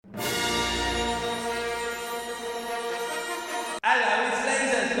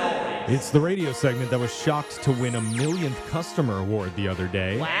It's the radio segment that was shocked to win a millionth customer award the other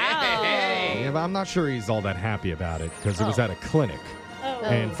day. Wow. Yeah, but I'm not sure he's all that happy about it because it was at a clinic. Oh.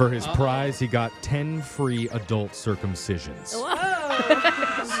 And for his prize, he got 10 free adult circumcisions. Whoa.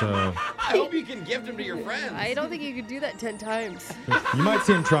 I hope you can gift them to your friends. I don't think you could do that 10 times. You might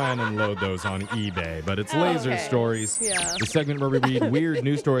see him try and unload those on eBay, but it's Laser Okay. Stories. Yeah. The segment where we read weird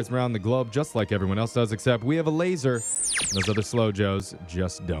news stories from around the globe, just like everyone else does, except we have a laser. Those other slow Joes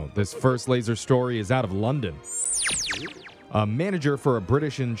just don't. This first Laser story is out of London. A manager for a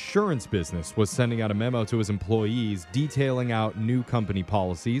British insurance business was sending out a memo to his employees detailing out new company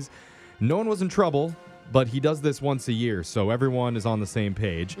policies. No one was in trouble, but he does this once a year, so everyone is on the same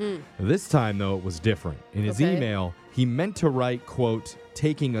page. This time, though, it was different. In his Okay. email, he meant to write, quote,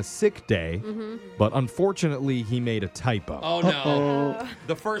 taking a sick day, but unfortunately, he made a typo. Oh, no.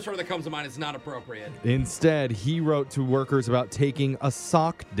 The first word that comes to mind is not appropriate. Instead, he wrote to workers about taking a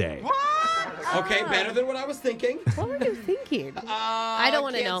sock day. Okay, better than what I was thinking. What were you thinking? I don't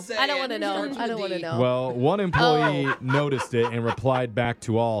want to know. I don't want to know. I don't want to know. Well, one employee noticed it and replied back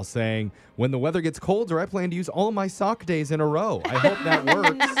to all saying, when the weather gets colder, I plan to use all my sock days in a row. I hope that works.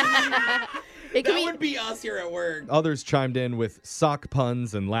 It could That be. would be us here at work. Others chimed in with sock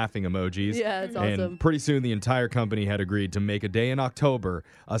puns and laughing emojis. Yeah, it's awesome. And pretty soon the entire company had agreed to make a day in October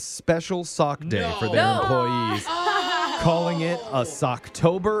a special sock day for their No. employees, calling it a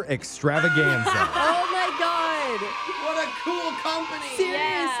Socktober extravaganza. Oh my God. What a cool company.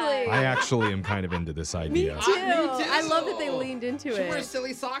 Seriously. I actually am kind of into this idea. Me too. Me too. I love that they leaned into Should wear it.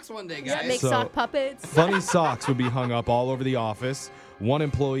 silly socks one day, Yeah, guys. make So- sock puppets. Funny socks would be hung up all over the office. One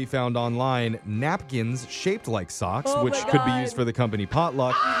employee found online napkins shaped like socks, Oh which my could be God. used for the company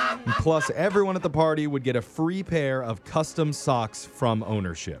potluck. Plus, everyone at the party would get a free pair of custom socks from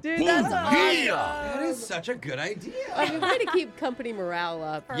ownership. Dude, that's awesome. That is such a good idea. I mean, way to keep company morale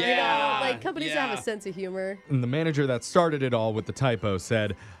up. You Yeah, know, like companies that have yeah. a sense of humor. And the manager that started it all with the typo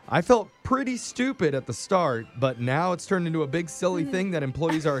said, I felt pretty stupid at the start, but now it's turned into a big silly thing that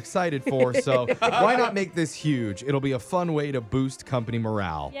employees are excited for, so why not make this huge? It'll be a fun way to boost company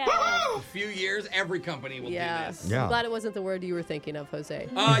morale. Yeah. A few years, every company will Yeah. do this. Yeah. I'm glad it wasn't the word you were thinking of, Jose.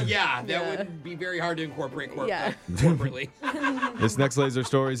 Yeah, that Yeah. would be very hard to incorporate Yeah. corporately. This next laser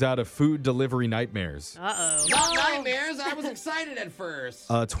story is out of Food Delivery Nightmares. Uh-oh. Not nightmares. I was excited at first.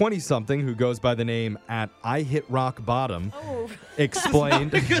 A 20-something who goes by the name at I Hit Rock Bottom Oh.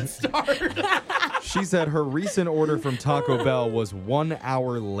 explained Good start. she said her recent order from Taco Bell was 1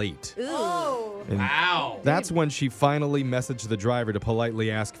 hour late. Ooh. And Wow. that's when she finally messaged the driver to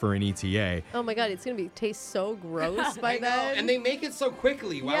politely ask for an ETA. Oh my God, it's gonna be taste so gross by I know, then. and they make it so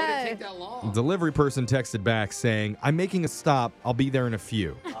quickly. Why would Yeah. it take that long? Delivery person texted back saying, I'm making a stop. I'll be there in a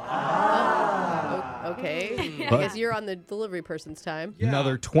few. Okay. I But- guess you're on the delivery person's time. Yeah.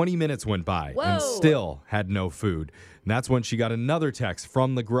 Another 20 minutes went by Whoa. and still had no food. And that's when she got another text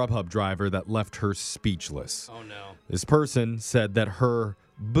from the Grubhub driver that left her speechless. Oh no. This person said that her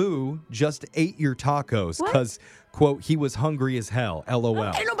boo just ate your tacos because, quote, he was hungry as hell. LOL.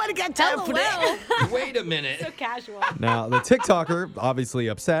 Nobody got time for that. Wait a minute. So casual. Now, the TikToker, obviously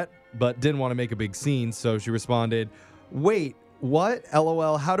upset, but didn't want to make a big scene, so she responded, wait, what?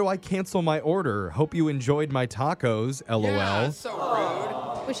 LOL, how do I cancel my order? Hope you enjoyed my tacos. LOL. Yeah, so rude.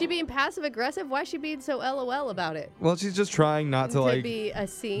 Was she being passive aggressive? Why is she being so LOL about it? Well, she's just trying not to, To like... be a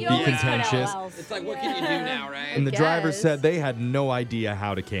scene. You Be always put contentious. LOLs. It's like, what can you do now, right? And the driver guess. said they had no idea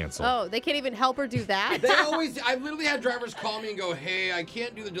how to cancel. Oh, they can't even help her do that? I literally had drivers call me and go, hey, I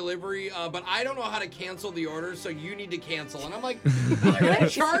can't do the delivery, but I don't know how to cancel the order, so you need to cancel. And I'm like, you're going to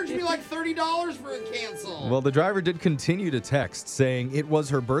charge me like $30 for a cancel. Well, the driver did continue to text saying it was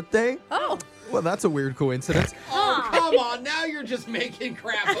her birthday. Oh, Well, that's a weird coincidence. oh, come on. Now you're just making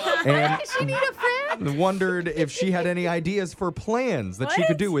crap up. And does she need a friend? wondered if she had any ideas for plans that she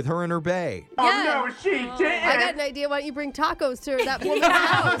could do with her and her bae. Yeah. I got an idea. Why don't you bring tacos to that woman's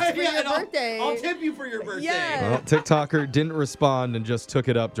house for Yeah, your and I'll- birthday? I'll tip you for your birthday. Yeah. Well, TikToker didn't respond and just took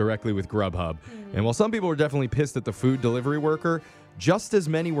it up directly with Grubhub. And while some people were definitely pissed at the food delivery worker, just as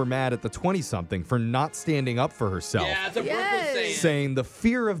many were mad at the 20-something for not standing up for herself. Yeah, it's a Brooklyn Yes. saying. Saying the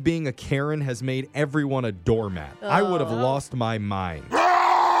fear of being a Karen has made everyone a doormat. I would have lost my mind.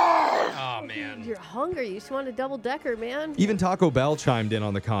 Oh, man. You're hungry. You just want a double decker, man. Even Taco Bell chimed in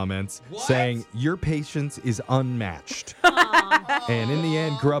on the comments What? saying, your patience is unmatched. And in the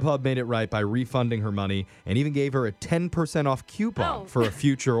end, Grubhub made it right by refunding her money and even gave her a 10% off coupon Oh. for a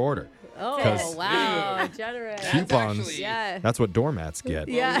future order. Oh, 'Cause- wow. Generous. That's Coupons. actually- Yeah. That's what doormats get.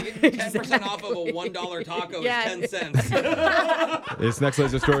 Yeah. You get 10% off of a $1 taco Yeah. is 10 cents. This next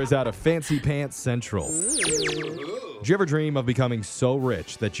laser story is out of Fancy Pants Central. Ooh. Do you ever dream of becoming so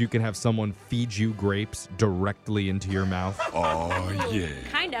rich that you can have someone feed you grapes directly into your mouth? Oh, yeah.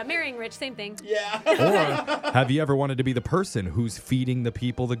 Kinda. Marrying rich, same thing. Yeah. Or have you ever wanted to be the person who's feeding the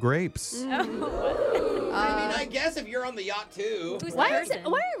people the grapes? I mean, I guess if you're on the yacht too. Who's Why the are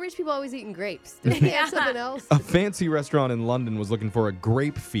person? rich people always eating grapes? Do they have something else? A fancy restaurant in London was looking for a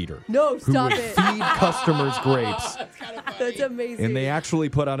grape feeder No, who stop would it. feed customers grapes. That's kind of funny. That's amazing. And they actually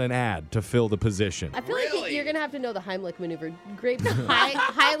put out an ad to fill the position. I feel like Really? you're going to have to know the Heimlich maneuver. Grapes,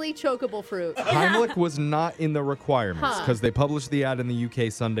 highly chokeable fruit. Heimlich was not in the requirements Huh. because they published the ad in the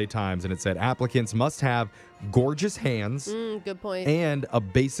UK Sunday Times and it said applicants must have gorgeous hands Good point. and a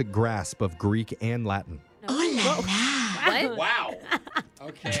basic grasp of Greek and Latin. What? Wow.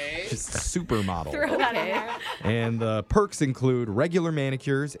 Okay. Just supermodel. Throw that in Okay. there. And the perks include regular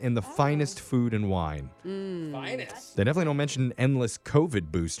manicures and the finest food and wine. Finest. They definitely don't mention endless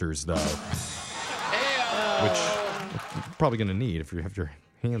COVID boosters, though, Hey, which you're probably going to need if you have your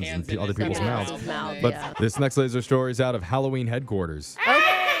hands Hands in in other it. people's Yeah. mouths. Mouth, But yeah. this next laser story is out of Halloween headquarters.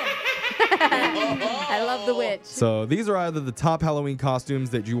 I love the witch. So these are either the top Halloween costumes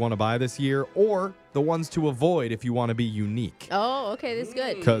that you want to buy this year or the ones to avoid if you want to be unique. Oh, okay, this is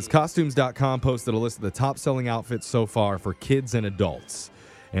good. Because costumes.com posted a list of the top selling outfits so far for kids and adults.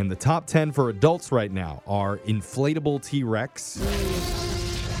 And the top 10 for adults right now are inflatable T-Rex,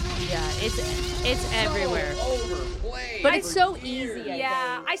 Yeah, it's everywhere. overplayed. But it's so for easy. years.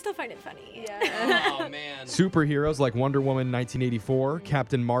 Yeah, I still find it funny. Oh, man. superheroes like Wonder Woman 1984,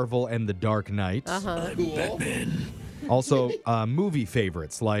 Captain Marvel, and The Dark Knight. Uh-huh. Cool. Also, movie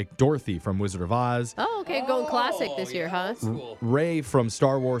favorites like Dorothy from Wizard of Oz, Oh, okay, going classic this year, huh? That's cool. Rey from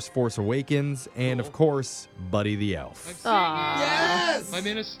Star Wars Force Awakens, and of course, Buddy the Elf. Aw. Yes. I'm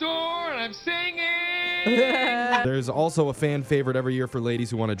in a store and I'm singing. There's also a fan favorite every year for ladies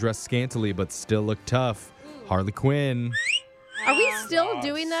who want to dress scantily but still look tough. Harley Quinn. Are we still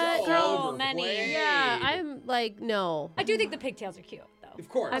doing that, So girl? So many. overplayed. Yeah, I'm like, no. I do think the pigtails are cute, though. Of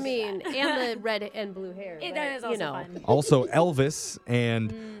course. I mean, and the red and blue hair. That but, is also you know. fun. Also, Elvis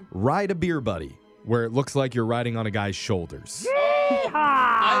and Ride a Beer Buddy, where it looks like you're riding on a guy's shoulders.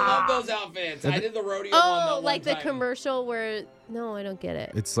 I love those outfits. I did the rodeo one. Oh, that like one the time. commercial where no, I don't get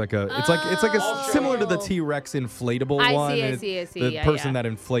it. It's like a similar to the Oh. T-Rex inflatable I one. see, I and see, I see. The Yeah, person yeah. that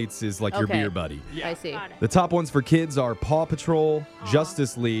inflates is like your Okay. beer buddy. I see. Got it. The top ones for kids are Paw Patrol,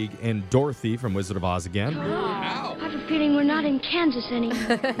 Justice League, and Dorothy from Wizard of Oz again. Wow. I have a feeling we're not in Kansas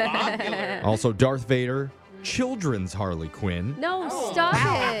anymore. Popular. Also, Darth Vader, children's Harley Quinn. No, stop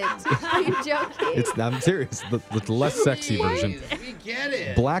it. Are you joking? I'm serious. The less sexy version. Please, we get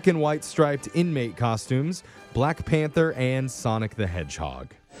it. Black and white striped inmate costumes, Black Panther, and Sonic the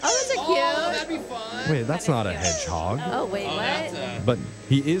Hedgehog. Oh, those are Oh, cute. that'd be fun. Wait, that's not a hedgehog. Oh, wait, Oh, what? that's a... But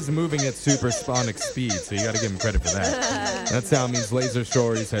he is moving at supersonic speed, so you got to give him credit for that. That sound means Laser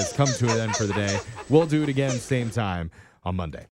Stories has come to an end for the day. We'll do it again same time on Monday.